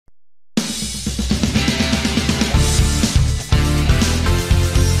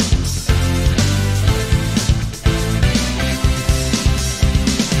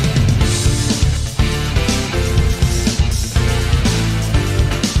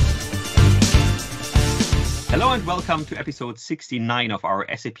Hello and welcome to episode 69 of our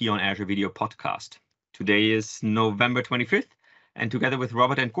SAP on Azure Video Podcast. Today is November 25th, and together with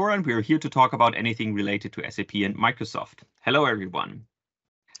Robert and Goran, we are here to talk about anything related to SAP and Microsoft. Hello, everyone.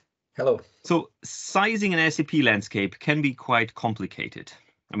 Hello. So sizing an SAP landscape can be quite complicated.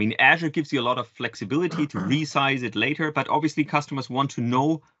 I mean, Azure gives you a lot of flexibility to resize it later, but obviously customers want to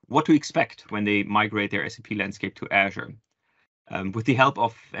know what to expect when they migrate their SAP landscape to Azure. With the help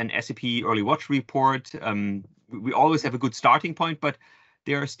of an SAP Early Watch report, we always have a good starting point, but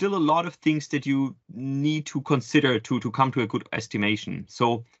there are still a lot of things that you need to consider to come to a good estimation.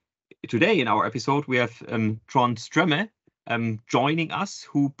 So today in our episode, we have Trond Stroemme joining us,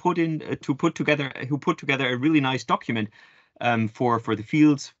 who put together a really nice document for the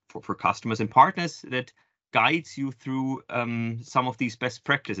fields, for customers and partners, that guides you through some of these best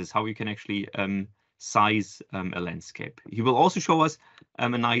practices, how you can actually size a landscape. He will also show us a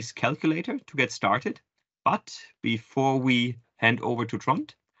nice calculator to get started. But before we hand over to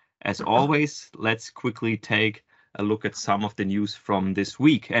Trond, as always, let's quickly take a look at some of the news from this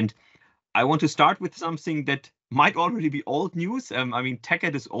week. And I want to start with something that might already be old news. I mean,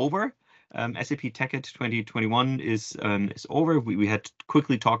 TechEd is over. SAP TechEd 2021 is over. We had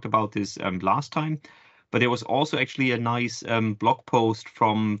quickly talked about this last time. But there was also actually a nice blog post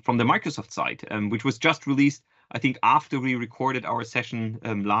from the Microsoft side, which was just released, I think, after we recorded our session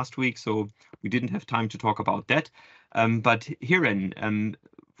last week. So we didn't have time to talk about that. But Hiren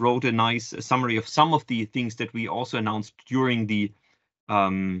wrote a nice summary of some of the things that we also announced during the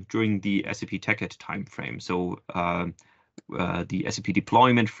SAP TechEd timeframe. So the SAP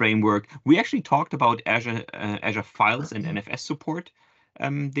deployment framework. We actually talked about Azure Files and NFS support.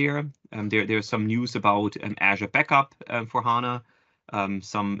 There's some news about Azure Backup for HANA,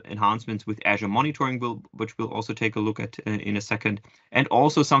 some enhancements with Azure Monitoring, which we'll also take a look at in a second, and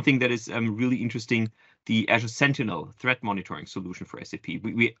also something that is really interesting, the Azure Sentinel threat monitoring solution for SAP.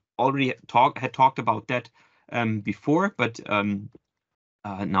 We already had talked about that before, but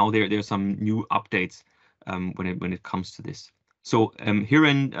now there's some new updates when it comes to this. So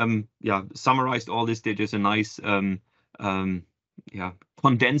Hiren summarized all this. There's a nice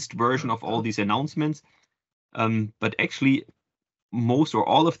condensed version of all these announcements. But actually, most or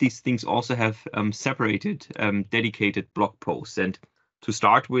all of these things also have separated, dedicated blog posts. And to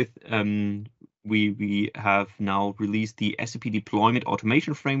start with, we have now released the SAP Deployment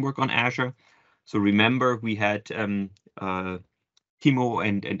Automation Framework on Azure. So remember, we had Timo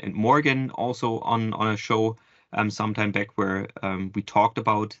and Morgan also on a show sometime back where we talked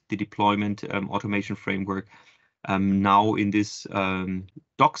about the Deployment Automation Framework. Now in this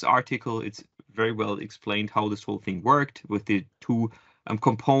docs article, it's very well explained how this whole thing worked with the two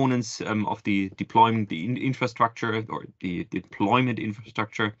components of the deployment, the infrastructure or the deployment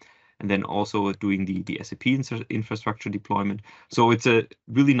infrastructure, and then also doing the SAP infrastructure deployment. So it's a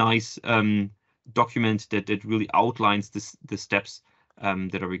really nice document that really outlines the steps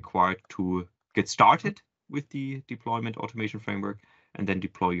that are required to get started with the deployment automation framework and then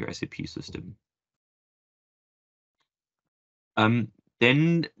deploy your SAP system.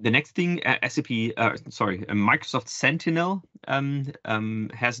 Then the next thing, Microsoft Sentinel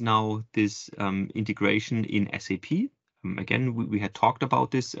has now this integration in SAP. Again, we had talked about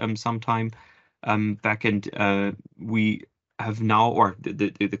this some time back, and we have now, or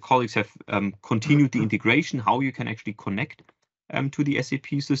the colleagues have continued the integration, how you can actually connect to the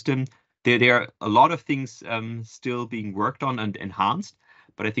SAP system. There are a lot of things still being worked on and enhanced,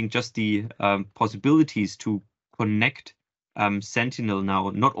 but I think just the possibilities to connect Sentinel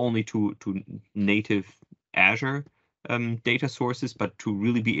now not only to native Azure data sources, but to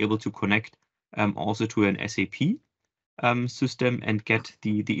really be able to connect also to an SAP system and get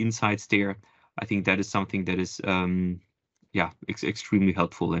the insights there. I think that is something that is extremely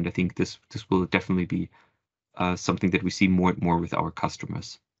helpful, and I think this will definitely be something that we see more and more with our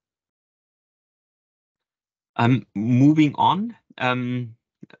customers. Moving on.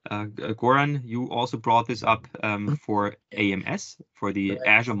 Goran, you also brought this up for AMS, for the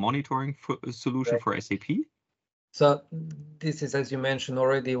Azure Monitoring solution for SAP. So this is, as you mentioned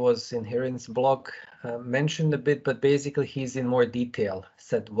already, was in Hiren's blog, mentioned a bit, but basically he's in more detail,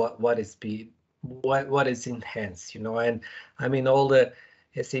 said what is enhanced, and I mean all the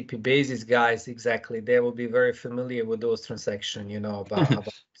SAP basis guys, exactly, they will be very familiar with those transactions, about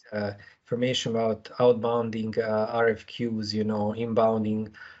information about outbounding RFQs,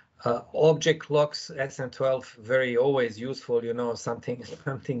 inbounding object logs, SN12, very always useful, something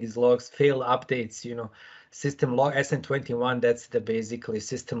is logs, fail updates, system log, SN21, that's the basically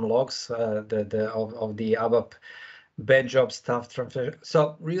system logs, of the ABAP bad job stuff.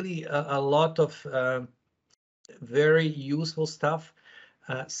 So really a lot of very useful stuff.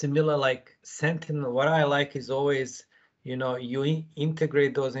 Similar like Sentinel, what I like is always, you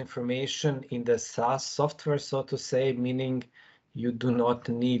integrate those information in the SaaS software, so to say, meaning you do not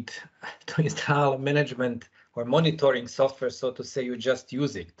need to install management or monitoring software, so to say, you just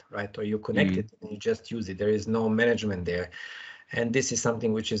use it, right? Or you connect it and you just use it. There is no management there. And this is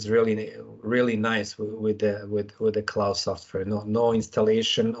something which is really, really nice with the cloud software. No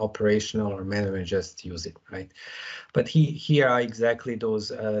installation, operational, or management, just use it, right? But here are exactly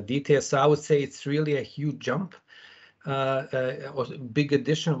those details. So I would say it's really a huge jump, or big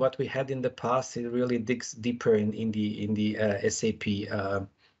addition. What we had in the past, it really digs deeper in the SAP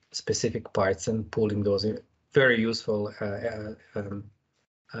specific parts and pulling those in. Very useful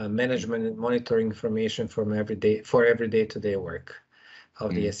management and monitoring information from every day-to-day work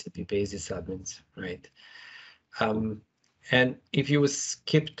of the SAP Basis admins, right? And if you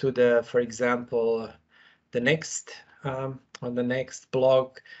skip to the, for example, the next on the next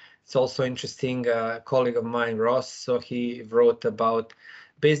blog, it's also interesting. A colleague of mine, Ross, so he wrote about,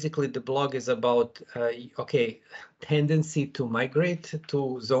 basically the blog is about tendency to migrate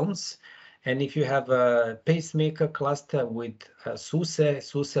to zones. And if you have a pacemaker cluster with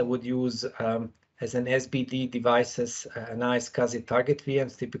SUSE would use as an SBD devices a nice SCSI target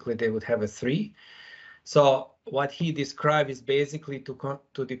VMs. Typically, they would have a 3. So what he described is basically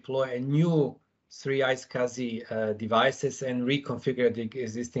to deploy a new 3 iSCSI devices and reconfigure the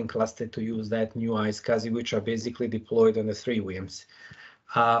existing cluster to use that new iSCSI, which are basically deployed on the 3 VMs.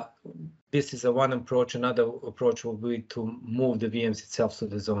 This is one approach. Another approach will be to move the VMs itself to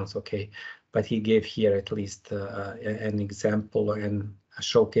the zones, okay? But he gave here at least an example and a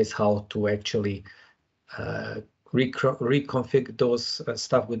showcase how to actually reconfigure those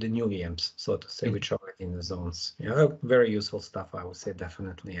stuff with the new VMs, so to say, which are in the zones. Yeah, very useful stuff, I would say,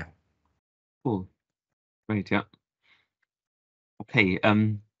 definitely, yeah. Cool. Great, yeah. Okay,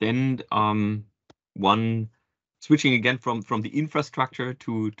 then one switching again from the infrastructure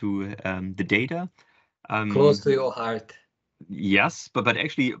to the data. Close to your heart. Yes, but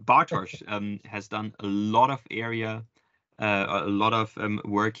actually Bartosz has done a lot of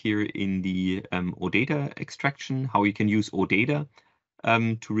work here in the OData extraction, how you can use OData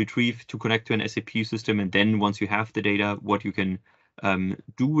to connect to an SAP system, and then once you have the data, what you can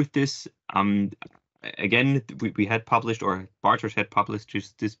do with this. Again, we had published, or Bartosz had published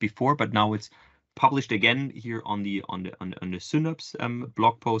this before, but now it's published again here on the Synops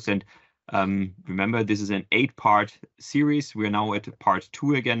blog post. And remember, this is an 8-part series. We are now at part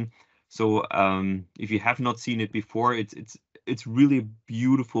 2 again. So if you have not seen it before, it's really a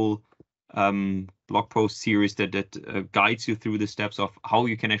beautiful blog post series that guides you through the steps of how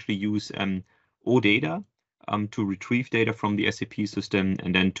you can actually use OData to retrieve data from the SAP system,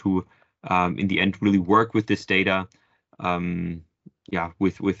 and then to in the end really work with this data.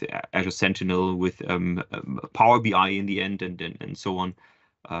 With Azure Sentinel, with Power BI in the end, and so on,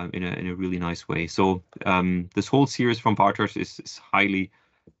 in a really nice way. So this whole series from Bartosz is highly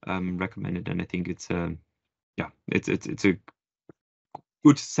recommended, and I think it's a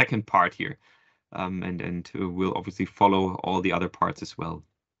good second part here, and we'll obviously follow all the other parts as well.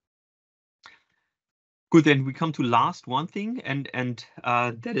 Good, then we come to last one thing, and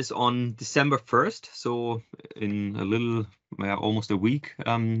that is on December 1st. So in a little, almost a week,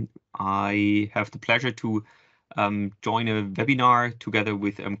 I have the pleasure to join a webinar together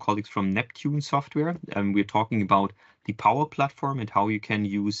with colleagues from Neptune Software. We're talking about the Power Platform and how you can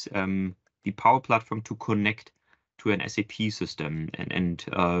use the Power Platform to connect to an SAP system and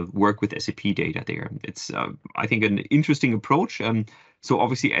work with SAP data there. It's, I think, an interesting approach. So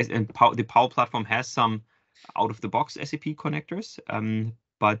obviously, the Power Platform has some out-of-the-box SAP connectors,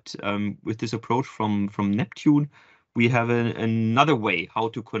 but with this approach from Neptune, we have another way how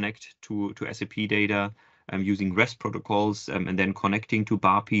to connect to SAP data using REST protocols, and then connecting to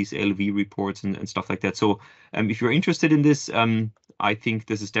BAPIs, LV reports, and stuff like that. So if you're interested in this, I think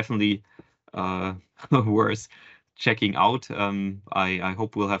this is definitely worth checking out. I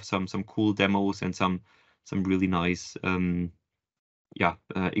hope we'll have some cool demos and some really nice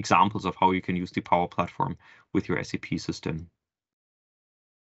examples of how you can use the Power Platform with your SAP system.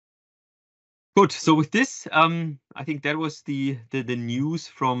 Good. So with this, I think that was the news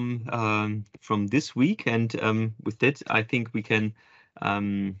from this week, and with that, I think we can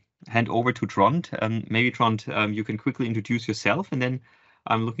hand over to Trond. Maybe Trond, you can quickly introduce yourself, and then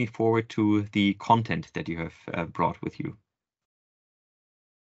I'm looking forward to the content that you have brought with you.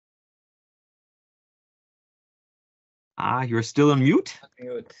 You're still on mute?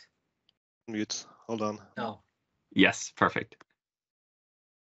 Mute. Hold on. No. Yes, perfect.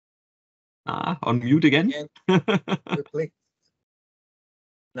 On mute again. Quickly.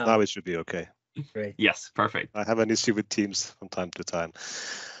 Now it should be okay. Great. Yes, perfect. I have an issue with Teams from time to time.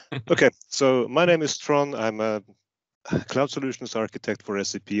 Okay, so my name is Trond. I'm a cloud solutions architect for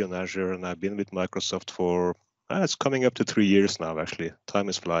SAP on Azure, and I've been with Microsoft for, it's coming up to 3 years now, actually. Time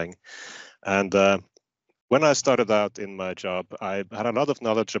is flying. And when I started out in my job, I had a lot of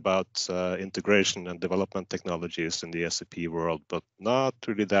knowledge about integration and development technologies in the SAP world, but not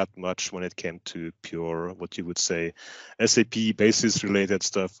really that much when it came to pure, what you would say, SAP basis related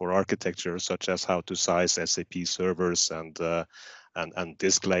stuff or architecture, such as how to size SAP servers and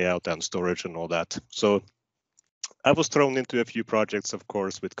disk layout and storage and all that. So I was thrown into a few projects, of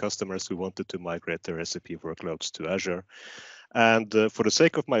course, with customers who wanted to migrate their SAP workloads to Azure. And for the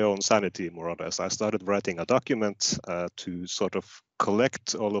sake of my own sanity, more or less, I started writing a document to sort of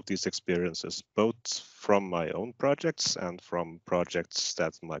collect all of these experiences, both from my own projects and from projects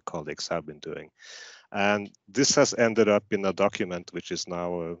that my colleagues have been doing. And this has ended up in a document which is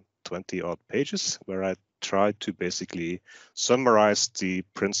now 20 odd pages, where I tried to basically summarize the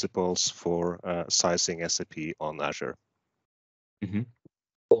principles for sizing SAP on Azure. Mm-hmm.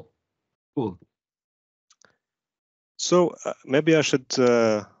 Cool. So maybe I should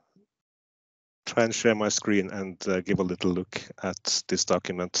try and share my screen and give a little look at this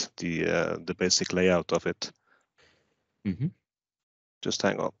document, the basic layout of it. Mm-hmm. Just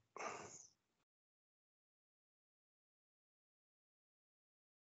hang on.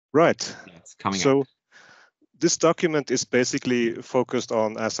 Right. It's coming so up. This document is basically focused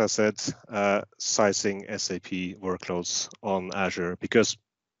on, as I said, sizing SAP workloads on Azure, because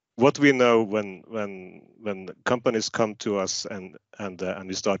what we know when companies come to us and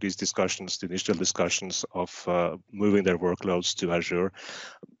we start these discussions, the initial discussions of moving their workloads to Azure,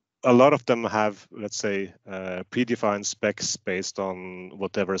 a lot of them have, let's say, predefined specs based on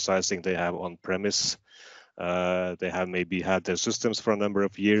whatever sizing they have on premise. They have maybe had their systems for a number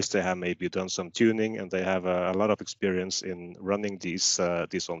of years. They have maybe done some tuning, and they have a lot of experience in running these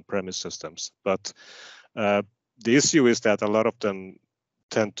on-premise systems. But the issue is that a lot of them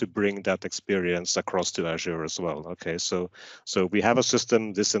tend to bring that experience across to Azure as well. Okay, so we have a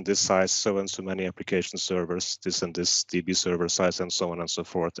system, this and this size, so and so many application servers, this and this DB server size, and so on and so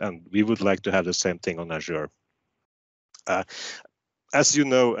forth. And we would like to have the same thing on Azure. As you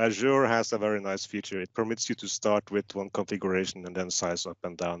know, Azure has a very nice feature. It permits you to start with one configuration and then size up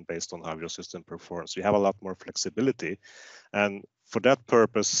and down based on how your system performs. You have a lot more flexibility. And for that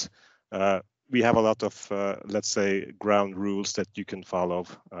purpose, we have a lot of, let's say, ground rules that you can follow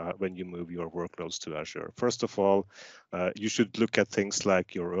when you move your workloads to Azure. First of all, you should look at things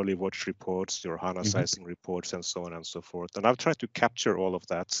like your early watch reports, your HANA sizing reports, and so on and so forth. And I've tried to capture all of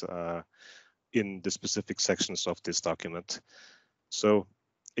that in the specific sections of this document. So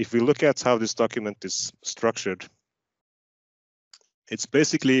if we look at how this document is structured, it's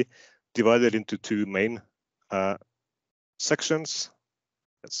basically divided into two main sections.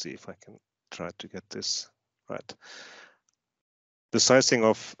 Let's see if I can try to get this right. The sizing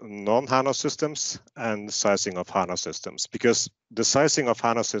of non-HANA systems and sizing of HANA systems, because the sizing of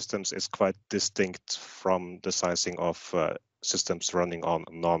HANA systems is quite distinct from the sizing of systems running on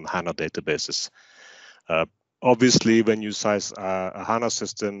non-HANA databases. Obviously, when you size a HANA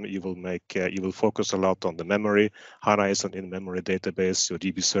system, you will focus a lot on the memory. HANA is an in-memory database. Your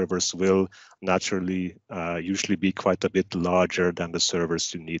DB servers will naturally usually be quite a bit larger than the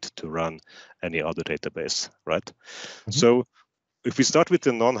servers you need to run any other database, right? So if we start with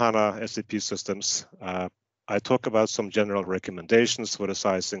the non-HANA SAP systems, I talk about some general recommendations for the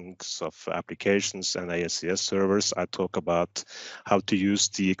sizings of applications and ASCS servers. I talk about how to use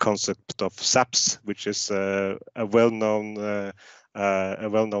the concept of SAPs, which is a well-known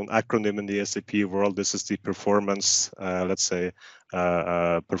acronym in the SAP world. This is the performance, let's say,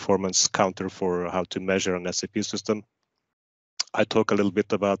 performance counter for how to measure an SAP system. I talk a little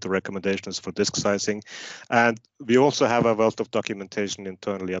bit about the recommendations for disk sizing, and we also have a wealth of documentation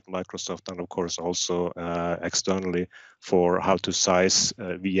internally at Microsoft, and of course also externally, for how to size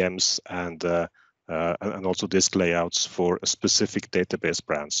VMs and also disk layouts for a specific database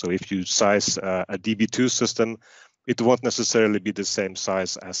brand. So if you size a DB2 system, it won't necessarily be the same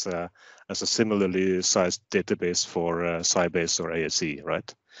size as a similarly sized database for Sybase or ASE,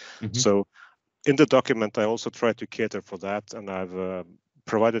 right? So in the document, I also try to cater for that, and I've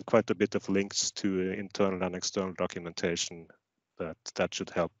provided quite a bit of links to internal and external documentation that should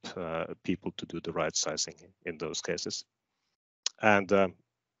help people to do the right sizing in those cases. And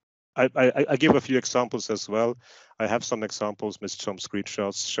I give a few examples as well. I have some examples with some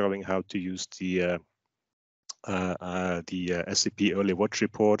screenshots showing how to use the the SAP Early Watch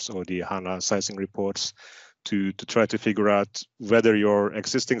reports or the HANA sizing reports to try to figure out whether your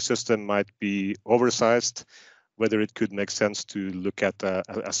existing system might be oversized, whether it could make sense to look at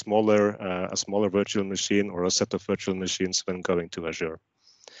a smaller virtual machine or a set of virtual machines when going to Azure.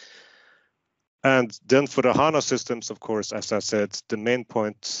 And then for the HANA systems, of course, as I said, the main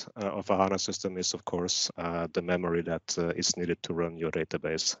point of a HANA system is, of course, the memory that is needed to run your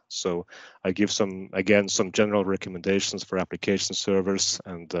database. So I give some general recommendations for application servers,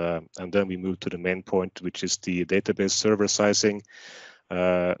 and then we move to the main point, which is the database server sizing.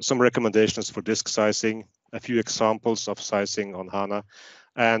 Some recommendations for disk sizing, a few examples of sizing on HANA,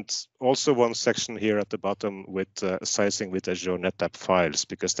 and also one section here at the bottom with sizing with Azure NetApp files,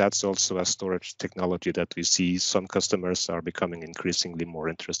 because that's also a storage technology that we see some customers are becoming increasingly more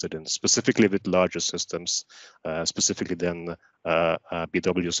interested in, specifically with larger systems, specifically then a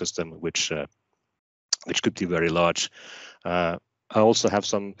BW system, which could be very large. I also have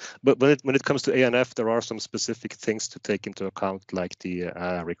some, but when it comes to ANF, there are some specific things to take into account, like the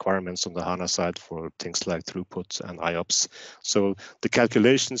requirements on the HANA side for things like throughput and IOPS. So the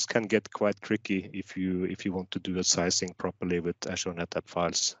calculations can get quite tricky if you want to do a sizing properly with Azure NetApp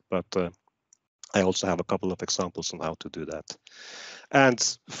files. But I also have a couple of examples on how to do that.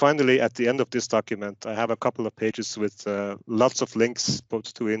 And finally, at the end of this document, I have a couple of pages with lots of links,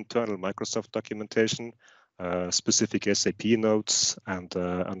 both to internal Microsoft documentation, specific SAP notes, and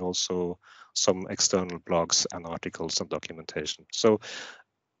also some external blogs and articles and documentation. So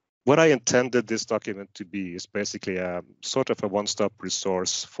what I intended this document to be is basically a sort of a one-stop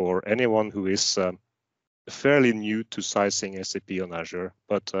resource for anyone who is fairly new to sizing SAP on Azure,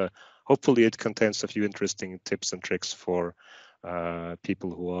 but hopefully it contains a few interesting tips and tricks for people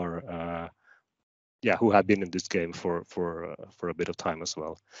who are who have been in this game for a bit of time as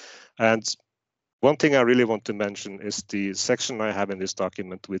well. And one thing I really want to mention is the section I have in this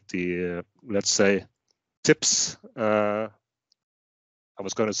document with the, let's say, tips. I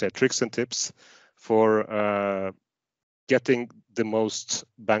was going to say tricks and tips for getting the most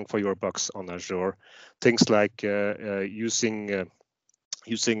bang for your bucks on Azure. Things like using the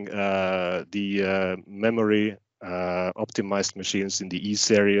memory optimized machines in the E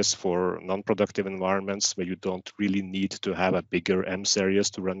series for non-productive environments where you don't really need to have a bigger M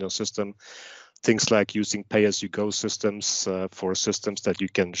series to run your system. Things like using pay-as-you-go systems for systems that you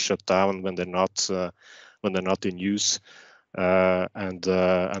can shut down when they're not in use, and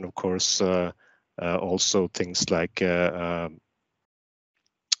of course also things like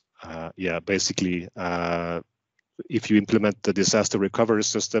basically if you implement the disaster recovery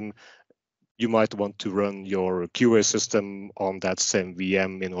system, you might want to run your QA system on that same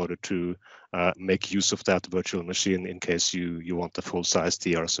VM in order to make use of that virtual machine in case you want a full-size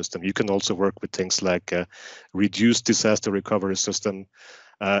DR system. You can also work with things like reduced disaster recovery system.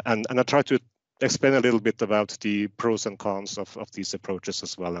 And I try to explain a little bit about the pros and cons of these approaches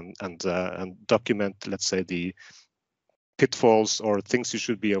as well, and document, let's say, the pitfalls or things you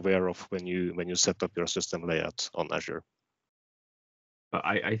should be aware of when you set up your system layout on Azure.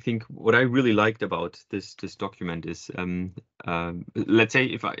 I think what I really liked about this document is, let's say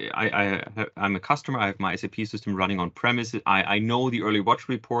if I'm a customer, I have my SAP system running on premise. I know the early watch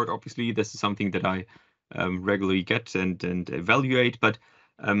report. Obviously, this is something that I regularly get and evaluate. But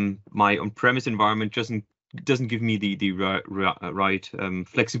my on-premise environment doesn't give me the right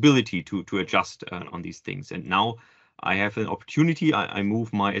flexibility to adjust on these things. And now I have an opportunity. I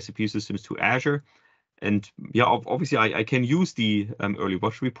move my SAP systems to Azure. And yeah, obviously I can use the early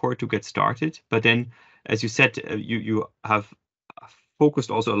watch report to get started. But then, as you said, you have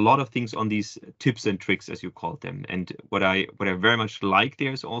focused also a lot of things on these tips and tricks, as you called them. And what I very much like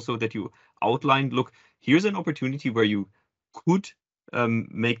there is also that you outlined, look, here's an opportunity where you could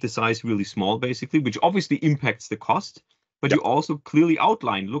make the size really small, basically, which obviously impacts the cost. But you also clearly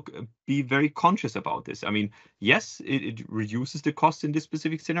outline, look, be very conscious about this. I mean, yes, it reduces the cost in this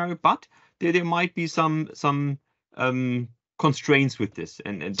specific scenario, but there might be some constraints with this,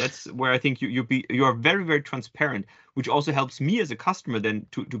 and that's where I think you are very, very transparent, which also helps me as a customer then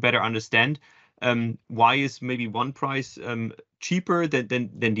to better understand why is maybe one price cheaper than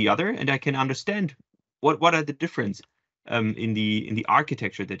the other, and I can understand what are the difference in the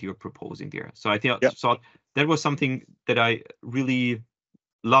architecture that you're proposing there. So I thought that was something that I really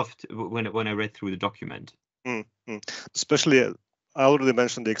loved when I read through the document. Especially, I already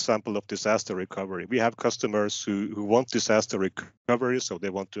mentioned the example of disaster recovery. We have customers who want disaster recovery, so they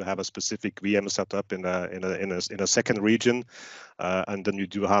want to have a specific VM set up in a second region, and then you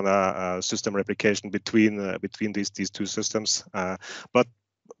do HANA system replication between these two systems. But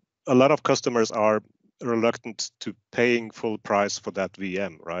a lot of customers are reluctant to paying full price for that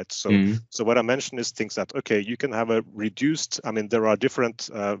VM, right? So, so what I mentioned is things that, okay, you can have a reduced, I mean, there are different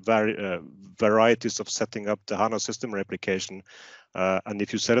varieties of setting up the HANA system replication. And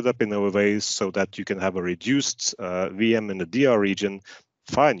if you set it up in a way so that you can have a reduced VM in the DR region,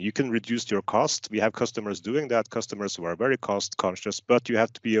 fine, you can reduce your cost. We have customers doing that, customers who are very cost conscious, but you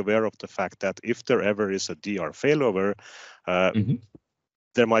have to be aware of the fact that if there ever is a DR failover,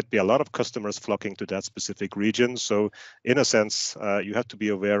 there might be a lot of customers flocking to that specific region. So in a sense, you have to be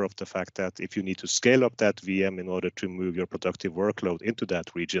aware of the fact that if you need to scale up that VM in order to move your productive workload into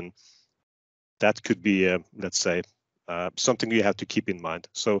that region, that could be, let's say, something you have to keep in mind.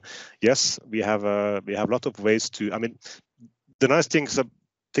 So yes, we have a lot of ways to, I mean, the nice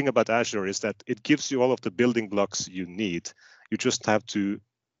thing about Azure is that it gives you all of the building blocks you need. You just have to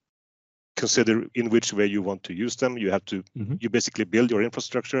consider in which way you want to use them. You have to, you basically build your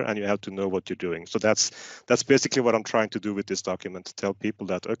infrastructure and you have to know what you're doing. So that's basically what I'm trying to do with this document, to tell people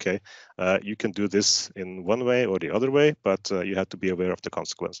that, okay, you can do this in one way or the other way, but you have to be aware of the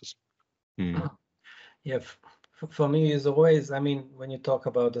consequences. Yeah, for me is always, I mean, when you talk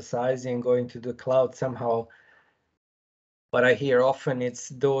about the sizing, going to the cloud somehow, what I hear often, it's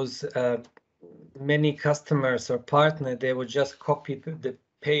those many customers or partners, they would just copy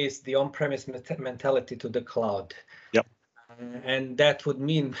paste the on-premise mentality to the cloud. Yep. And that would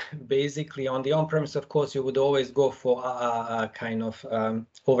mean basically on the on-premise, of course, you would always go for a kind of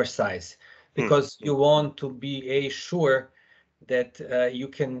oversize, because you want to be sure that you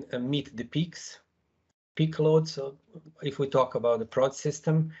can meet the peak loads. So if we talk about the prod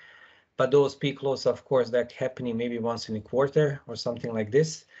system, but those peak loads, of course, that happening maybe once in a quarter or something like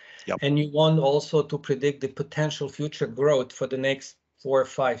this. Yep. And you want also to predict the potential future growth for the next 4 or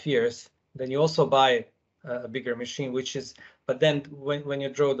 5 years. Then you also buy a bigger machine, which is, but then when you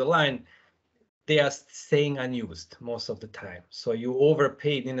draw the line, they are staying unused most of the time. So you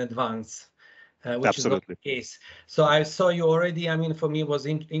overpaid in advance, which Absolutely. is not the case. So I saw you already, I mean, for me, it was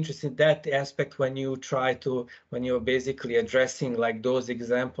interesting that aspect when you try to, when you're basically addressing like those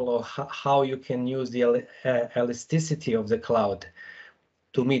example of how you can use the elasticity of the cloud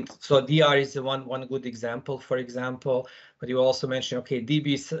to meet. So DR is one good example, for example, but you also mentioned, okay,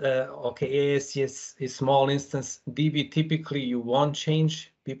 DB, okay, AS is small instance. DB typically you won't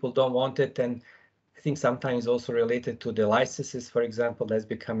change, people don't want it. And I think sometimes also related to the licenses, for example, that's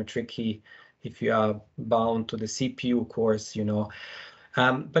become tricky if you are bound to the CPU course, you know.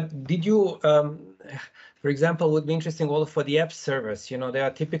 But did you, for example, would be interesting also for the app servers, you know, they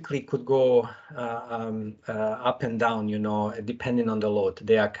are typically could go up and down, you know, depending on the load.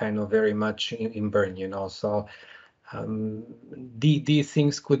 They are kind of very much in burn, you know. So these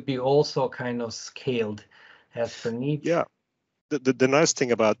things could be also kind of scaled as per need. Yeah, the nice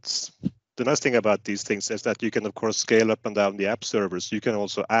thing about these things is that you can, of course, scale up and down the app servers. You can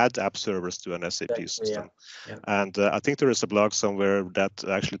also add app servers to an SAP system. Yeah. And I think there is a blog somewhere that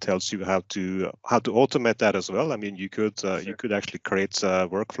actually tells you how to automate that as well. I mean, you could actually create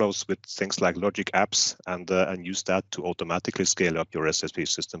workflows with things like logic apps and use that to automatically scale up your SAP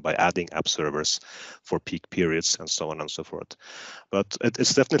system by adding app servers for peak periods and so on and so forth. But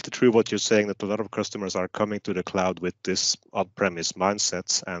it's definitely true what you're saying, that a lot of customers are coming to the cloud with this on-premise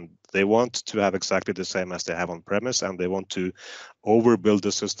mindset, and they want to have exactly the same as they have on-premise, and they want to overbuild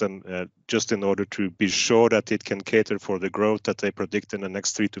the system just in order to be sure that it can cater for the growth that they predict in the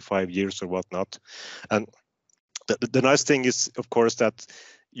next 3 to 5 years or whatnot. And the nice thing is, of course, that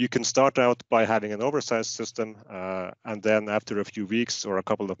you can start out by having an oversized system, and then after a few weeks or a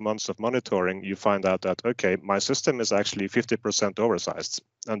couple of months of monitoring, you find out that, okay, my system is actually 50% oversized,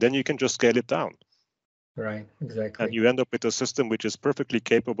 and then you can just scale it down. Right, exactly. And you end up with a system which is perfectly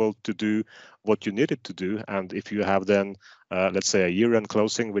capable to do what you need it to do. And if you have then, let's say, a year-end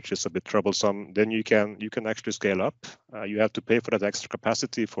closing, which is a bit troublesome, then you can actually scale up. You have to pay for that extra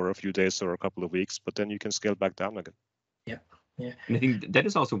capacity for a few days or a couple of weeks, but then you can scale back down again. Yeah. Yeah. And I think that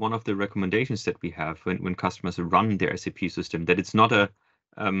is also one of the recommendations that we have when customers run their SAP system, that it's not a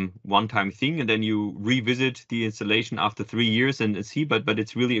one-time thing and then you revisit the installation after 3 years and see, but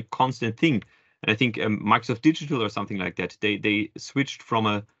it's really a constant thing. And I think Microsoft Digital or something like that, they switched from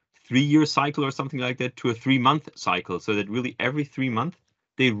a 3-year cycle or something like that to a 3-month cycle, so that really every 3 months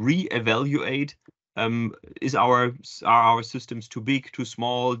they re-evaluate, are our systems too big, too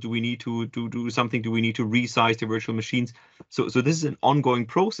small? Do we need to do something? Do we need to resize the virtual machines? So this is an ongoing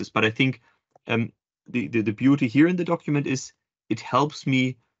process. But I think the beauty here in the document is it helps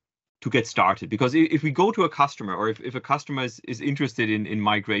me to get started, because if we go to a customer, or if a customer is interested in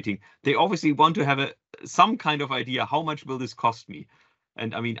migrating, they obviously want to have some kind of idea, how much will this cost me?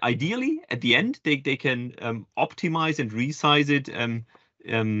 And I mean, ideally, at the end, they can optimize and resize it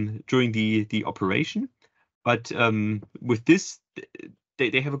during the operation. But with this,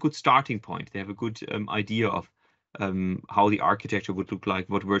 they have a good starting point. They have a good idea of how the architecture would look like,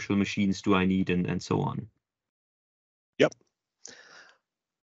 what virtual machines do I need, and so on. Yep.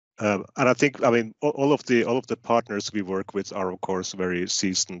 And I think, I mean, all of the partners we work with are, of course, very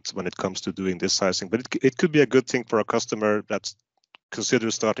seasoned when it comes to doing this sizing. But it could be a good thing for a customer that's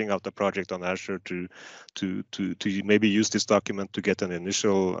consider starting out the project on Azure to maybe use this document to get an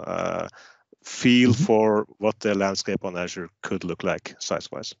initial feel for what the landscape on Azure could look like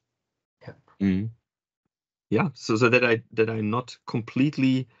size-wise. Yeah. Mm-hmm. Yeah. So that I'm not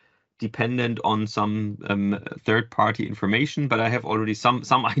completely dependent on some third-party information, but I have already some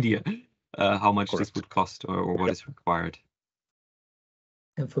idea how much this would cost or what is required.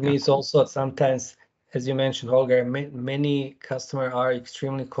 And for me, it's also sometimes, as you mentioned, Holger, many customers are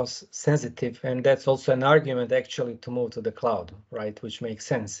extremely cost sensitive, and that's also an argument actually to move to the cloud, right? Which makes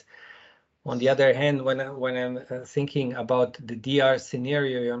sense. On the other hand, when I'm thinking about the DR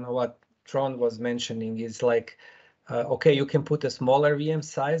scenario, you know what Trond was mentioning is like, okay, you can put a smaller VM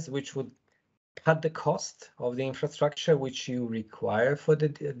size, which would cut the cost of the infrastructure which you require for the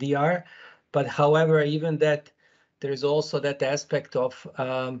DR. But however, even that, there is also that aspect of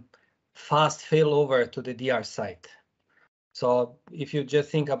fast failover to the DR site. So if you just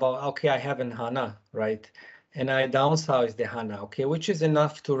think about, okay, I have an HANA, right? And I downsize the HANA, okay, which is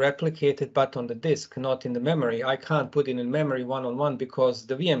enough to replicate it, but on the disk, not in the memory. I can't put it in memory one-on-one because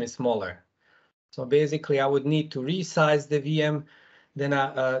the VM is smaller. So basically, I would need to resize the VM, then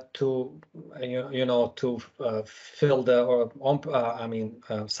to fill the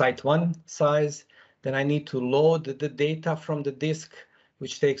site one size. Then I need to load the data from the disk,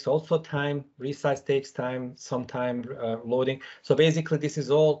 which takes also time. Resize takes time, some time loading. So basically, this is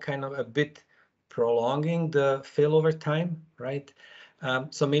all kind of a bit prolonging the failover time, right?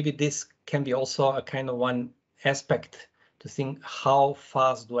 So maybe this can be also a kind of one aspect to think, how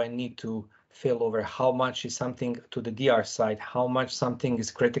fast do I need to failover, how much is something to the DR side, how much something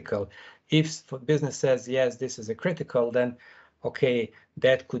is critical. If business says, yes, this is a critical, then okay,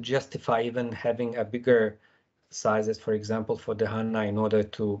 that could justify even having a bigger sizes, for example, for the HANA in order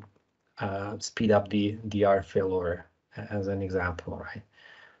to speed up the DR failover, as an example, right?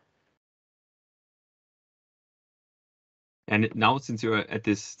 And now, since you're at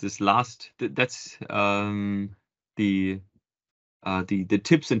this last, that's the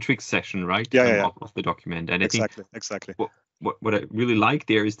tips and tricks section, right? Yeah. Of the document. And exactly. I think what I really like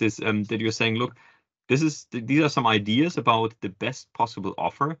there is this that you're saying, look, these are some ideas about the best possible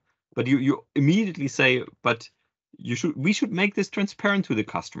offer, but you immediately say, but we should make this transparent to the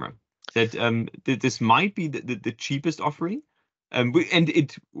customer, that this might be the cheapest offering, and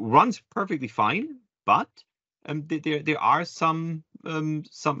it runs perfectly fine, but there are some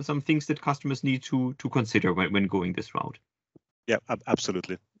things that customers need to consider when going this route. Yeah,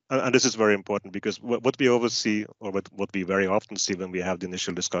 absolutely. And this is very important, because what we always see, or what we very often see when we have the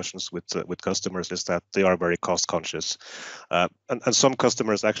initial discussions with customers, is that they are very cost conscious. And some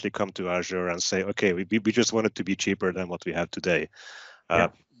customers actually come to Azure and say, okay, we just want it to be cheaper than what we have today,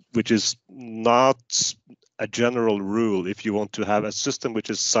 which is not a general rule. If you want to have a system which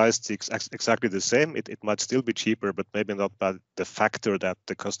is sized exactly the same, it might still be cheaper, but maybe not by the factor that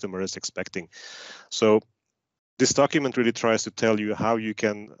the customer is expecting. So this document really tries to tell you how you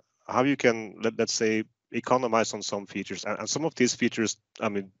can let's say economize on some features, and some of these features, I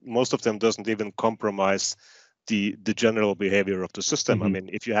mean, most of them doesn't even compromise the general behavior of the system. I mean,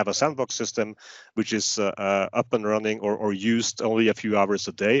 if you have a sandbox system which is up and running or used only a few hours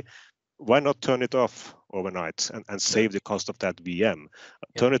a day, why not turn it off overnight and save the cost of that VM?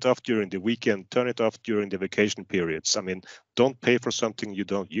 Turn it off during the weekend, turn it off during the vacation periods. I mean, don't pay for something you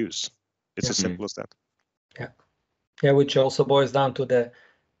don't use. It's as simple as that. Yeah, which also boils down to the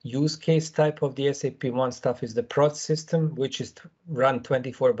use case type of the SAP. One stuff is the prod system, which is run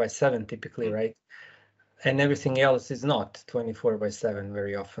 24/7 typically, right? And everything else is not 24/7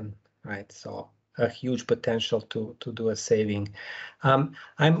 very often, right? So a huge potential to do a saving.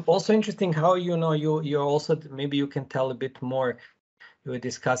 I'm also interested how you're also, maybe you can tell a bit more. You were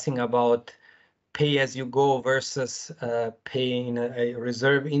discussing about pay as you go versus paying a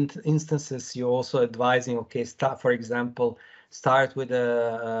reserve instances. You're also advising, okay, for example, start with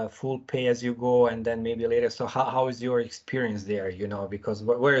a full pay as you go and then maybe later. So how is your experience there, because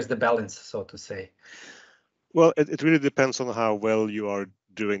where is the balance, so to say? Well, it really depends on how well you are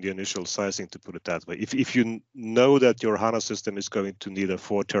doing the initial sizing, to put it that way. If you know that your HANA system is going to need a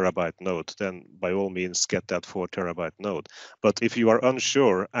 4 terabyte node, then by all means get that 4 terabyte node. But if you are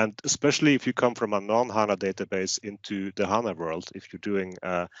unsure, and especially if you come from a non-HANA database into the HANA world, if you're doing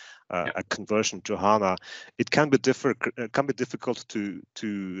a conversion to HANA, it can be difficult to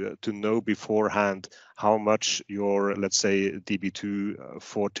know beforehand how much your, let's say, DB2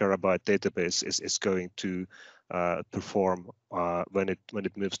 4 terabyte database is going to perform when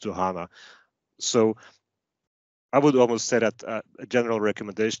it moves to HANA. So I would almost say that a general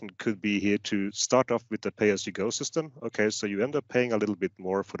recommendation could be here to start off with the pay-as-you-go system. Okay, so you end up paying a little bit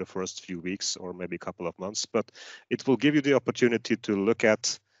more for the first few weeks or maybe a couple of months, but it will give you the opportunity to look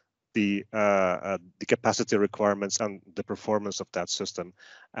at the capacity requirements and the performance of that system.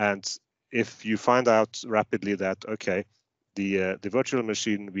 And if you find out rapidly that, okay, the virtual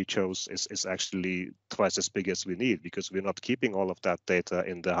machine we chose is actually twice as big as we need because we're not keeping all of that data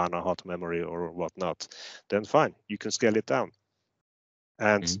in the HANA hot memory or whatnot, then fine, you can scale it down.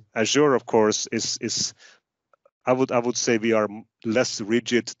 And Azure, of course, is I would say we are less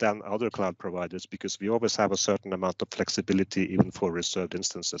rigid than other cloud providers because we always have a certain amount of flexibility even for reserved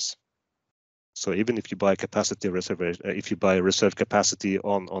instances. So even if you buy capacity reservation, if you buy reserved capacity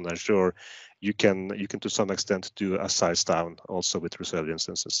on Azure, you can to some extent do a size down also with reserved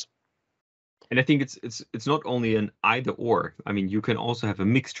instances. And I think it's not only an either or. I mean, you can also have a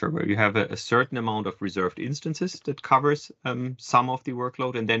mixture where you have a certain amount of reserved instances that covers some of the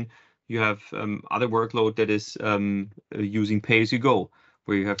workload, and then you have other workload that is using pay as you go,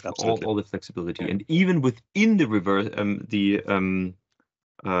 where you have all the flexibility. And even within the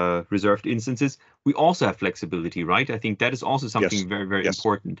reserved instances, we also have flexibility, right? I think that is also something very, very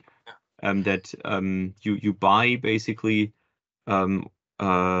important. That you buy basically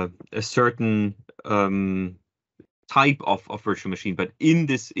a certain type of virtual machine, but in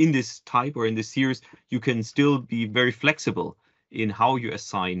this type or in this series, you can still be very flexible in how you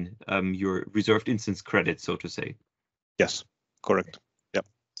assign your reserved instance credit, so to say. Yes, correct. Yep.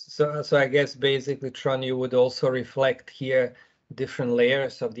 So I guess basically, Trond, you would also reflect here different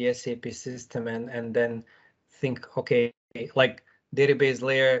layers of the SAP system and then think, okay, like database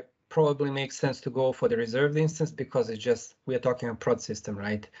layer probably makes sense to go for the reserved instance because it's just, we're talking a prod system,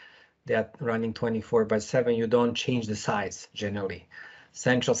 right? That running 24/7, you don't change the size generally.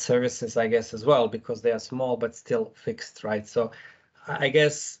 Central services, I guess, as well, because they are small but still fixed, right? So I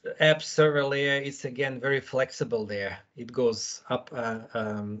guess app server layer is again very flexible there. It goes up,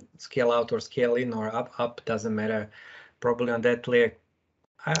 scale out or scale in or up, doesn't matter. Probably on that layer,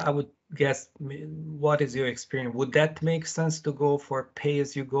 I would guess, what is your experience? Would that make sense to go for pay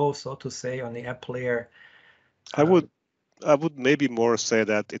as you go, so to say, on the app layer? I would maybe more say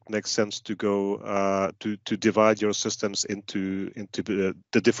that it makes sense to go to divide your systems into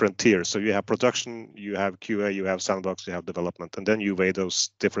the different tiers. So you have production, you have QA, you have sandbox, you have development, and then you weigh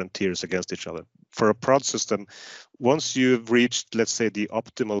those different tiers against each other. For a prod system, once you've reached, let's say, the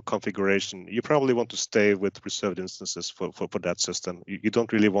optimal configuration, you probably want to stay with reserved instances for that system. You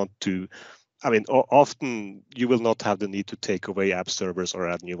don't really want to. I mean, often you will not have the need to take away app servers or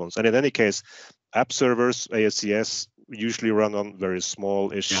add new ones. And in any case, app servers, ASCS, usually run on very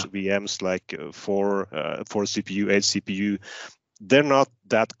small-ish VMs, like 4 CPU, 8 CPU. They're not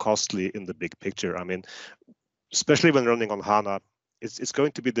that costly in the big picture. I mean, especially when running on HANA, it's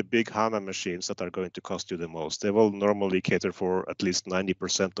going to be the big HANA machines that are going to cost you the most. They will normally cater for at least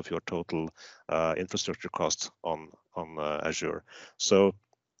 90% of your total infrastructure cost on Azure. So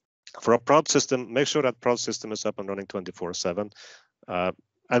for a prod system, make sure that prod system is up and running 24/7.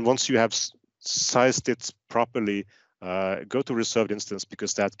 And once you have sized it properly, go to reserved instance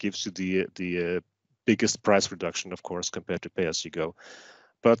because that gives you the biggest price reduction, of course, compared to pay as you go.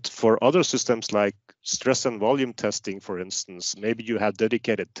 But for other systems like stress and volume testing, for instance, maybe you have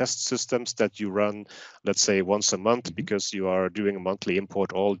dedicated test systems that you run, let's say, once a month because you are doing a monthly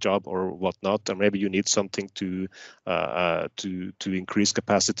import all job or whatnot, or maybe you need something to increase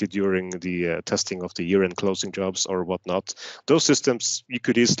capacity during the testing of the year-end closing jobs or whatnot. Those systems you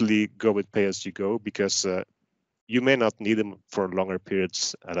could easily go with pay as you go because you may not need them for longer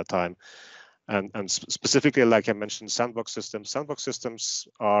periods at a time. And specifically, like I mentioned, sandbox systems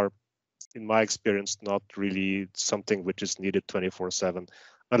are, in my experience, not really something which is needed 24/7,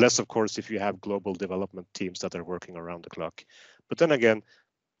 unless, of course, if you have global development teams that are working around the clock. But then again,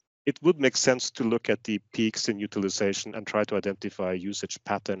 it would make sense to look at the peaks in utilization and try to identify usage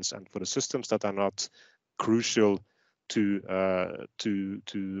patterns. And for the systems that are not crucial to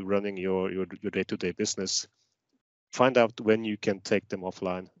running your day-to-day business, find out when you can take them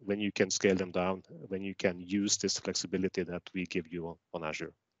offline, when you can scale them down, when you can use this flexibility that we give you on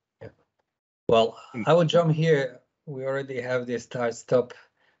Azure. Yeah. Well, I would jump here. We already have this start-stop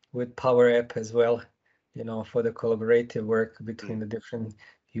with Power App as well, for the collaborative work between the different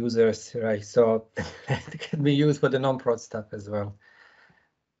users, right? So it can be used for the non-prod stuff as well.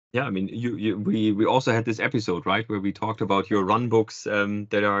 Yeah, I mean, we also had this episode, right, where we talked about your runbooks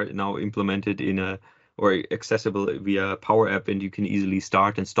that are now implemented or accessible via Power App, and you can easily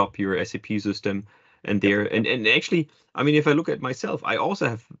start and stop your SAP system. And actually, I mean, if I look at myself, I also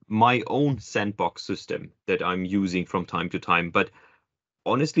have my own sandbox system that I'm using from time to time. But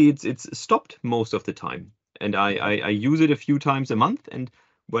honestly, it's stopped most of the time, and I use it a few times a month. And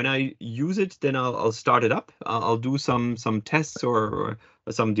when I use it, then I'll start it up. I'll do some tests or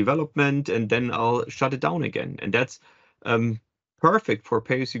some development, and then I'll shut it down again. And that's perfect for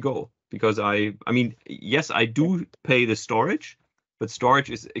pay-as-you-go, because I mean, yes, I do pay the storage, but storage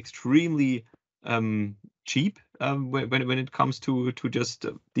is extremely cheap when it comes to just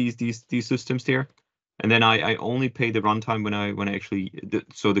these systems there. And then I only pay the runtime when I actually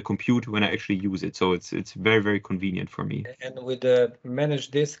the compute when I actually use it. So it's very, very convenient for me. And with the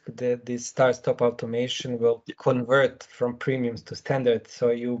managed disk, this start-stop automation will convert from premiums to standard, so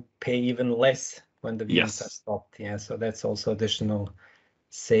you pay even less when the VMs are stopped. Yeah, so that's also additional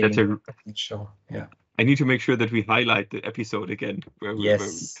saving potential. Yeah. I need to make sure that we highlight the episode again where we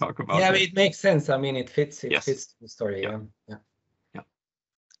talk about. Yeah, it makes sense. I mean, it fits the story. Yeah.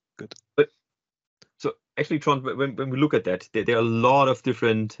 Good. But so actually, Trond, when we look at that, there are a lot of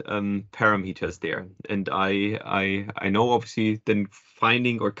different parameters there, and I know obviously then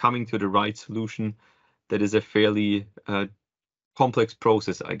finding or coming to the right solution, that is a fairly complex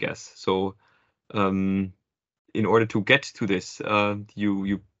process, I guess. So in order to get to this,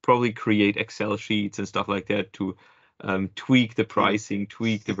 you probably create Excel sheets and stuff like that to tweak the pricing,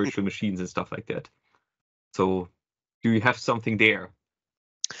 tweak the virtual machines and stuff like that. So do you have something there?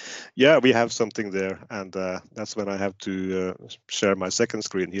 Yeah, we have something there, and that's when I have to share my second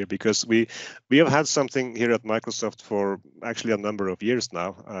screen here, because we have had something here at Microsoft for actually a number of years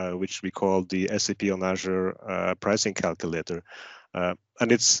now, which we call the SAP on Azure pricing calculator.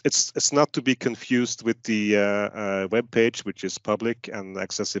 And it's not to be confused with the web page, which is public and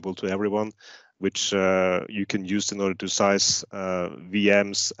accessible to everyone, which you can use in order to size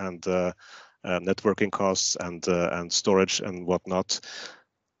VMs and networking costs and storage and whatnot.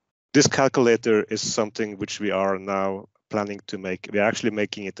 This calculator is something which we are now planning to make. We are actually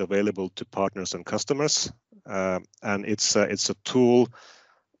making it available to partners and customers, and it's a tool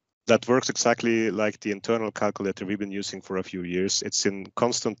that works exactly like the internal calculator we've been using for a few years. It's in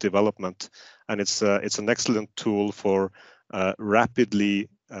constant development, and it's an excellent tool for rapidly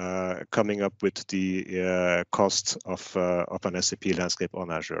coming up with the cost of an SAP landscape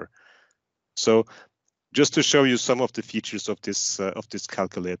on Azure. So, just to show you some of the features of this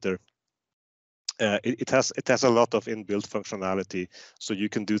calculator, it has a lot of inbuilt functionality. So you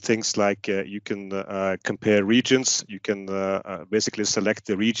can do things like you can compare regions. You can basically select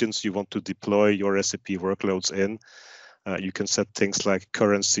the regions you want to deploy your SAP workloads in. You can set things like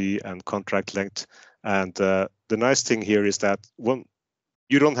currency and contract length. And the nice thing here is that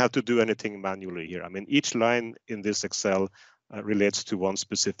you don't have to do anything manually here. I mean, each line in this Excel relates to one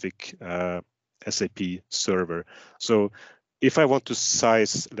specific SAP server. So if I want to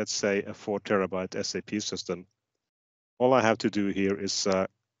size, let's say, a 4 terabyte SAP system, all I have to do here is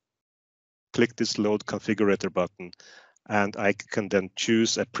click this Load Configurator button, and I can then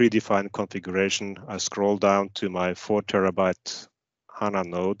choose a predefined configuration. I scroll down to my 4 terabyte HANA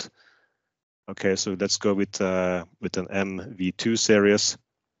node. Okay, so let's go with an MV2 series,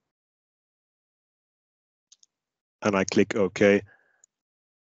 and I click OK.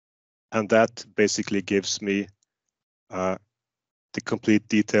 And that basically gives me the complete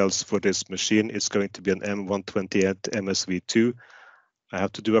details for this machine. It's going to be an M128 MSV2. I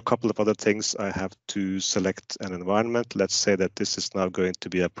have to do a couple of other things. I have to select an environment. Let's say that this is now going to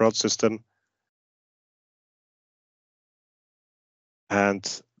be a prod system.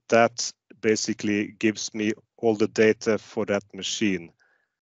 And that basically gives me all the data for that machine.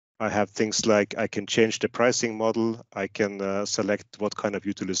 I have things like I can change the pricing model. I can select what kind of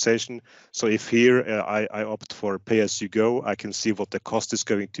utilization. So if here I opt for pay-as-you-go, I can see what the cost is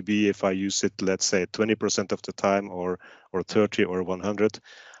going to be if I use it, let's say 20% of the time, or 30 or 100.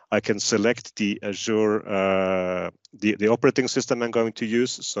 I can select the Azure, the operating system I'm going to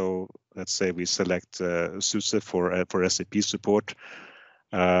use. So let's say we select SUSE for SAP support.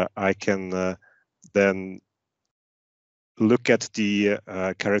 I can then look at the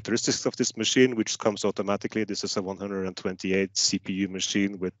characteristics of this machine, which comes automatically. This is a 128 CPU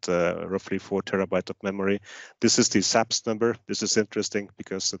machine with roughly 4 terabyte of memory. This is the SAPS number. This is interesting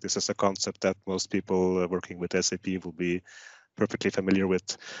because this is a concept that most people working with SAP will be perfectly familiar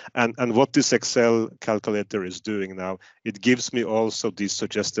with. And what this Excel calculator is doing now, it gives me also the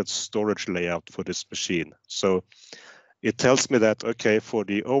suggested storage layout for this machine. So it tells me that, okay, for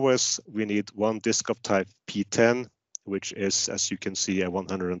the OS, we need one disk of type P10, which is, as you can see, a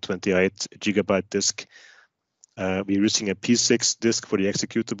 128 gigabyte disk. We're using a P6 disk for the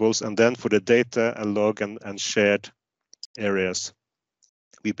executables, and then for the data and log and shared areas,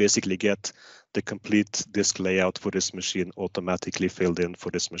 we basically get the complete disk layout for this machine automatically filled in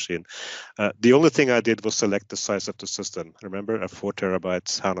for this machine. The only thing I did was select the size of the system. Remember, a 4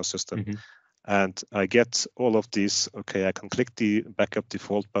 terabyte HANA system. Mm-hmm. And I get all of these. Okay, I can click the backup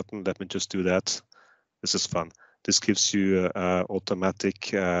default button. Let me just do that. This is fun. This gives you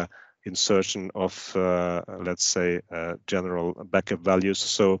automatic insertion of, let's say, general backup values.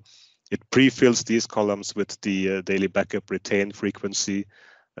 So it pre-fills these columns with the daily backup retain frequency,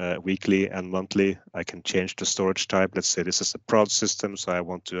 weekly and monthly. I can change the storage type. Let's say this is a prod system, so I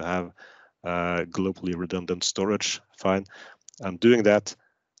want to have globally redundant storage. Fine, I'm doing that.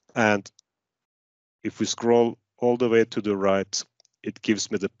 And if we scroll all the way to the right, it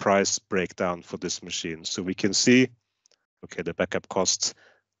gives me the price breakdown for this machine. So we can see, okay, the backup costs.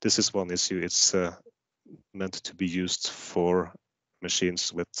 This is one issue. It's meant to be used for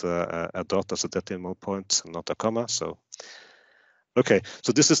machines with a dot as a decimal point, not a comma. So, okay,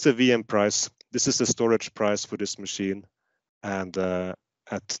 so this is the VM price. This is the storage price for this machine. And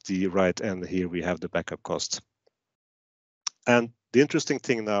at the right end here, we have the backup cost. And the interesting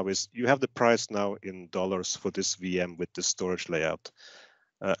thing now is you have the price now in dollars for this VM with the storage layout.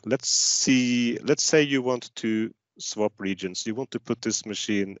 Let's say you want to swap regions. You want to put this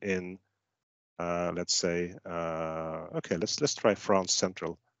machine in, let's say, okay, let's try France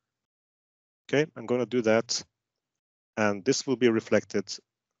Central. Okay, I'm going to do that. And this will be reflected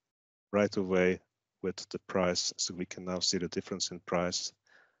right away with the price. So we can now see the difference in price.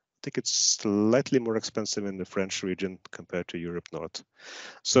 I think it's slightly more expensive in the French region compared to Europe North.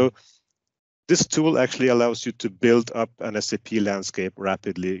 So this tool actually allows you to build up an SAP landscape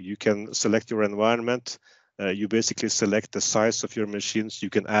rapidly. You can select your environment. You basically select the size of your machines. You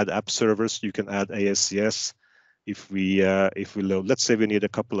can add app servers. You can add ASCS. If we load, let's say we need a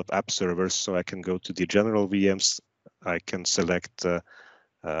couple of app servers, so I can go to the general VMs. I can select.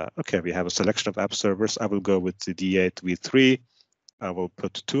 Okay, we have a selection of app servers. I will go with the D8 V3. I will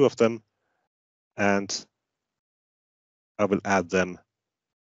put 2 of them, and I will add them.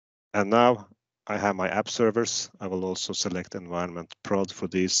 And now I have my app servers. I will also select environment prod for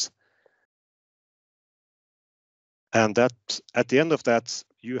these. And that at the end of that,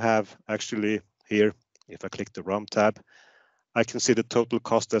 you have actually here, if I click the ROM tab, I can see the total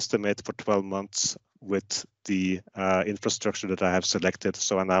cost estimate for 12 months with the infrastructure that I have selected.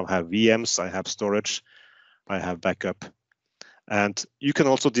 So I now have VMs, I have storage, I have backup. And you can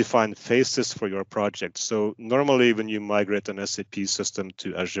also define phases for your project. So normally when you migrate an SAP system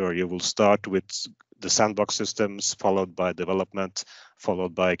to Azure, you will start with the sandbox systems, followed by development,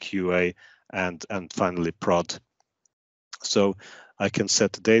 followed by QA, and finally prod. So I can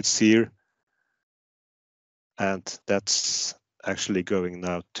set dates here. And that's actually going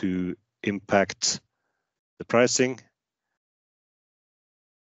now to impact the pricing.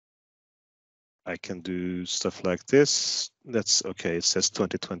 I can do stuff like this. That's okay. It says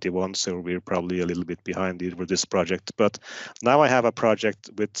 2021, so we're probably a little bit behind with this project. But now I have a project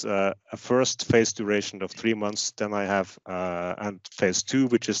with a first phase duration of 3 months. Then I have and phase 2,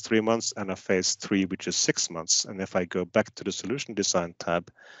 which is 3 months, and a phase 3, which is 6 months. And if I go back to the solution design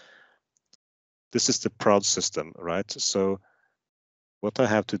tab, this is the prod system, right? So what I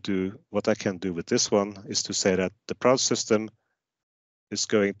have to do, what I can do with this one is to say that the prod system is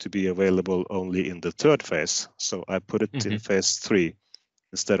going to be available only in the 3rd phase. So I put it in phase 3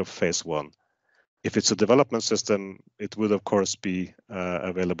 instead of phase 1. If it's a development system, it would of course be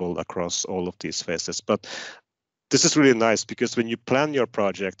available across all of these phases. But this is really nice because when you plan your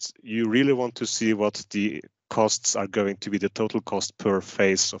project, you really want to see what the costs are going to be, the total cost per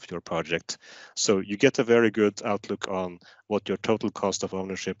phase of your project. So you get a very good outlook on what your total cost of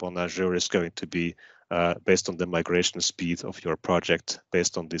ownership on Azure is going to be based on the migration speed of your project,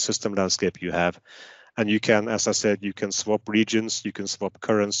 based on the system landscape you have. And you can, as I said, you can swap regions, you can swap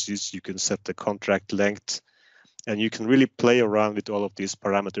currencies, you can set the contract length, and you can really play around with all of these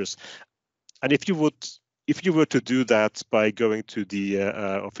parameters. And if if you were to do that by going to the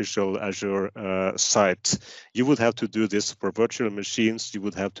official Azure site, you would have to do this for virtual machines. You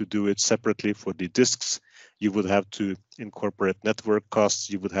would have to do it separately for the disks. You would have to incorporate network costs.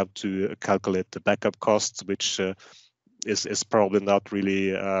 You would have to calculate the backup costs, which is probably not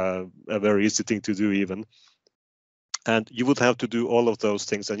really a very easy thing to do even. And you would have to do all of those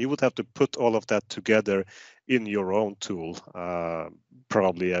things, and you would have to put all of that together in your own tool,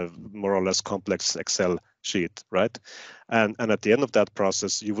 probably a more or less complex Excel sheet, right? And at the end of that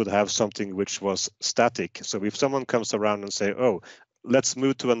process, you would have something which was static. So if someone comes around and say, oh, let's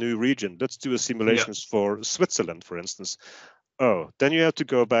move to a new region, let's do a simulations for Switzerland, for instance. Oh, then you have to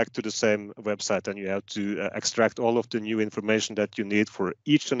go back to the same website and you have to extract all of the new information that you need for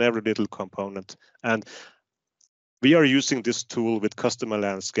each and every little component. And we are using this tool with customer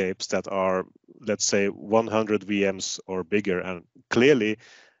landscapes that are, let's say, 100 VMs or bigger. And clearly,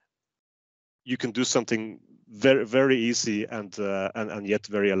 you can do something very, very easy and yet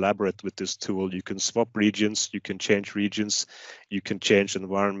very elaborate with this tool. You can swap regions, you can change regions, you can change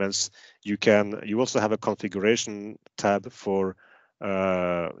environments. You also have a configuration tab for.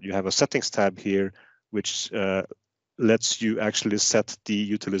 You have a settings tab here, which lets you actually set the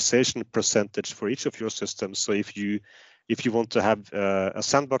utilization percentage for each of your systems. So if you want to have a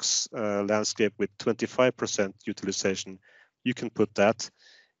sandbox landscape with 25% utilization, you can put that.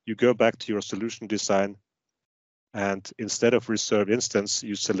 You go back to your solution design, and instead of reserved instance,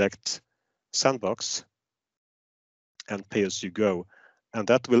 you select sandbox and pay as you go, and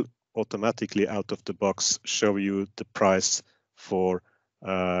that will automatically out of the box show you the price for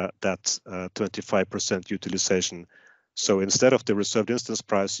that 25% utilization. So instead of the reserved instance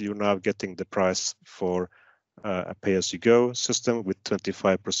price, you're now getting the price for a pay-as-you-go system with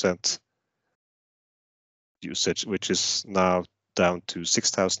 25% usage, which is now down to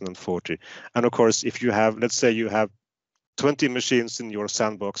 6,040. And of course, if you have, let's say you have 20 machines in your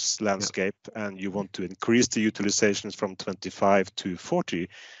sandbox landscape and you want to increase the utilizations from 25 to 40,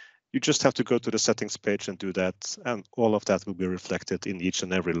 you just have to go to the settings page and do that, and all of that will be reflected in each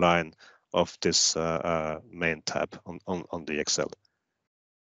and every line of this main tab on the Excel.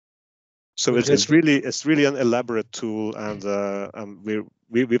 So it's really an elaborate tool, and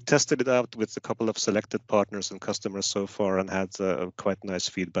we've tested it out with a couple of selected partners and customers so far, and had quite nice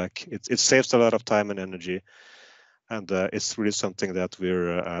feedback. It saves a lot of time and energy, and it's really something that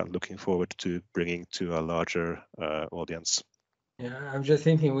we're looking forward to bringing to a larger audience. Yeah, I'm just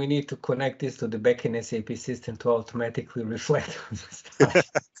thinking we need to connect this to the backend SAP system to automatically reflect on the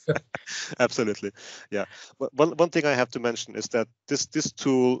stuff. Absolutely, yeah. One thing I have to mention is that this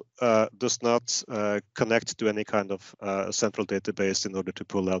tool does not connect to any kind of central database in order to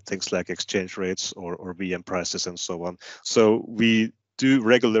pull out things like exchange rates or VM prices and so on. So we do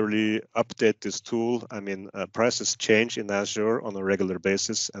regularly update this tool. I mean, prices change in Azure on a regular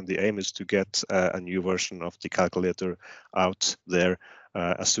basis, and the aim is to get a new version of the calculator out there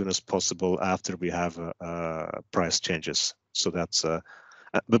as soon as possible after we have price changes. So that's,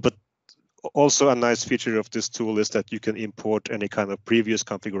 but also a nice feature of this tool is that you can import any kind of previous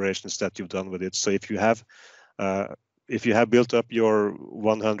configurations that you've done with it. So if you have built up your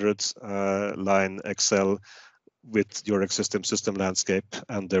 100 line Excel with your existing system landscape,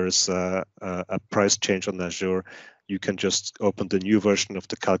 and there is a price change on Azure, you can just open the new version of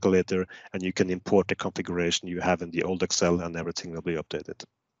the calculator and you can import the configuration you have in the old Excel, and everything will be updated.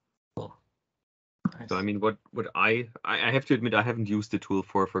 Cool. Nice. So I mean, what I have to admit, I haven't used the tool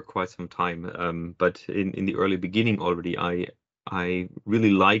for quite some time, but in the early beginning already, I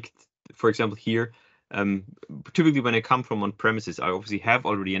really liked, for example, here. Typically when I come from on premises, I obviously have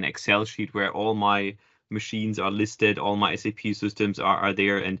already an Excel sheet where all my machines are listed, all my SAP systems are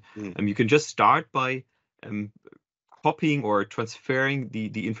there, and you can just start by copying or transferring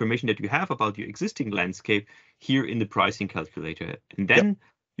the information that you have about your existing landscape here in the pricing calculator, and then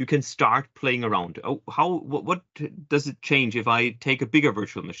you can start playing around. Oh, what does it change if I take a bigger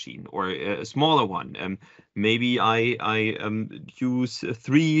virtual machine or a smaller one? Maybe I use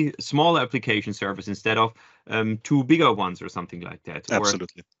 3 smaller application servers instead of 2 bigger ones or something like that.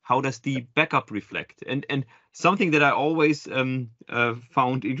 Absolutely. Or how does the backup reflect? And something that I always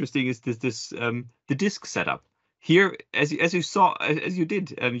found interesting is the disk setup. Here, as you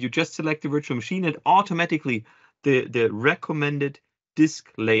did, you just select the virtual machine and automatically the recommended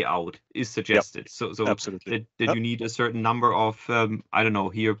disk layout is suggested. So absolutely. that you need a certain number of I don't know,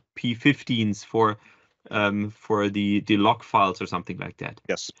 here P15s for the log files or something like that.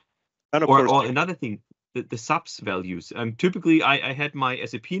 Yes. And of course, or another thing, the subs values. Typically I had my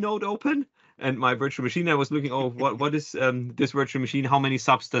SAP node open and my virtual machine. I was looking, what is this virtual machine? How many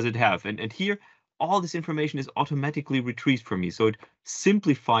subs does it have? And here all this information is automatically retrieved for me. So it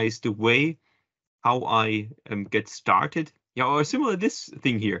simplifies the way how I get started. Yeah, or similar this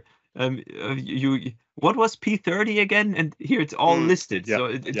thing here. What was P30 again? And here it's all listed. Yeah, so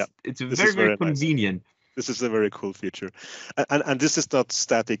it's This very, is very very convenient. nice. This is a very cool feature, and this is not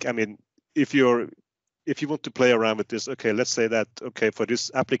static. I mean, if you want to play around with this, okay, let's say that, okay, for this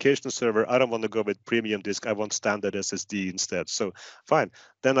application server, I don't want to go with premium disk, I want standard SSD instead. So fine,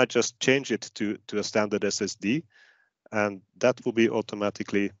 then I just change it to a standard SSD, and that will be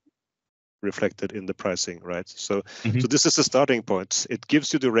automatically reflected in the pricing, right? So so this is the starting point. It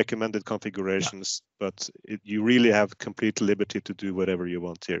gives you the recommended configurations, but you really have complete liberty to do whatever you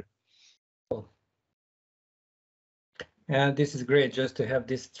want here. And this is great just to have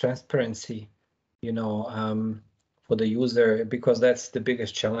this transparency, for the user, because that's the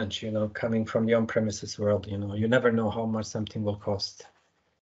biggest challenge, coming from the on-premises world. You never know how much something will cost.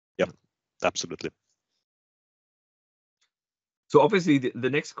 Yeah, absolutely. So obviously the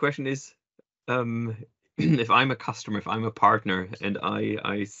next question is, if I'm a customer, if I'm a partner, and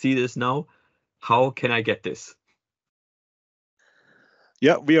I see this now, how can I get this?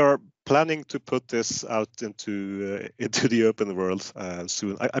 Yeah, we are planning to put this out into the open world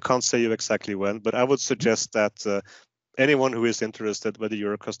soon. I can't say you exactly when, but I would suggest that anyone who is interested, whether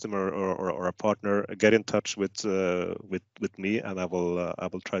you're a customer or a partner, get in touch with me, and I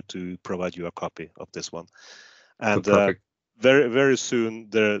will try to provide you a copy of this one. And very, very soon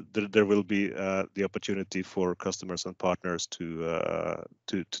there will be the opportunity for customers and partners to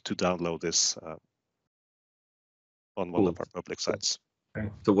download this on one of our public sites.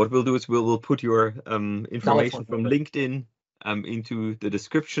 So what we'll do is we'll put your information from LinkedIn into the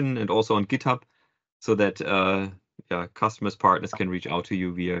description and also on GitHub, so that customers, partners can reach out to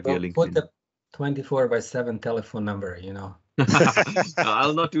you via LinkedIn. Put the 24/7 telephone number,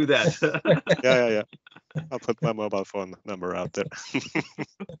 I'll not do that. Yeah. I'll put my mobile phone number out there.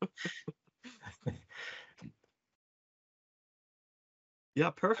 Yeah,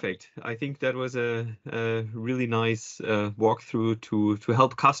 perfect. I think that was a really nice walkthrough to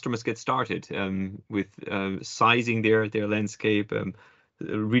help customers get started with sizing their landscape,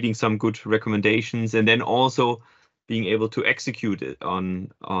 reading some good recommendations, and then also being able to execute it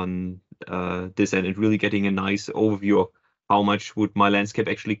on this, and really getting a nice overview of how much would my landscape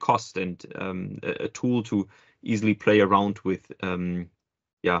actually cost, and a tool to easily play around with.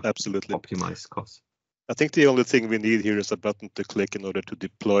 Absolutely. Optimize costs. I think the only thing we need here is a button to click in order to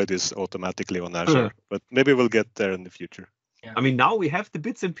deploy this automatically on Azure, but maybe we'll get there in the future. Yeah. I mean, now we have the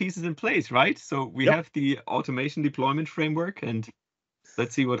bits and pieces in place, right? So we have the automation deployment framework, and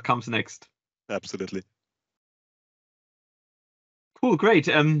let's see what comes next. Absolutely. Cool, great.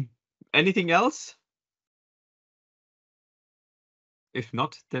 Anything else? If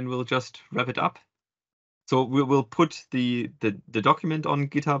not, then we'll just wrap it up. So we'll put the document on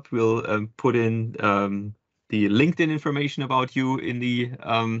GitHub. We'll put in the LinkedIn information about you in the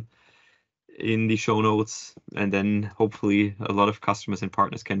show notes, and then hopefully a lot of customers and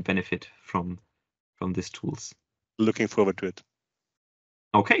partners can benefit from these tools. Looking forward to it.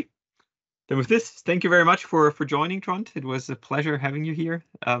 Okay. Then with this, thank you very much for joining, Trond. It was a pleasure having you here.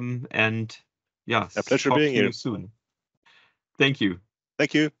 And yeah, a pleasure being here soon. Thank you.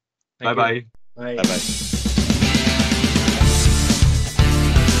 Thank you. Bye-bye. Bye. Bye-bye.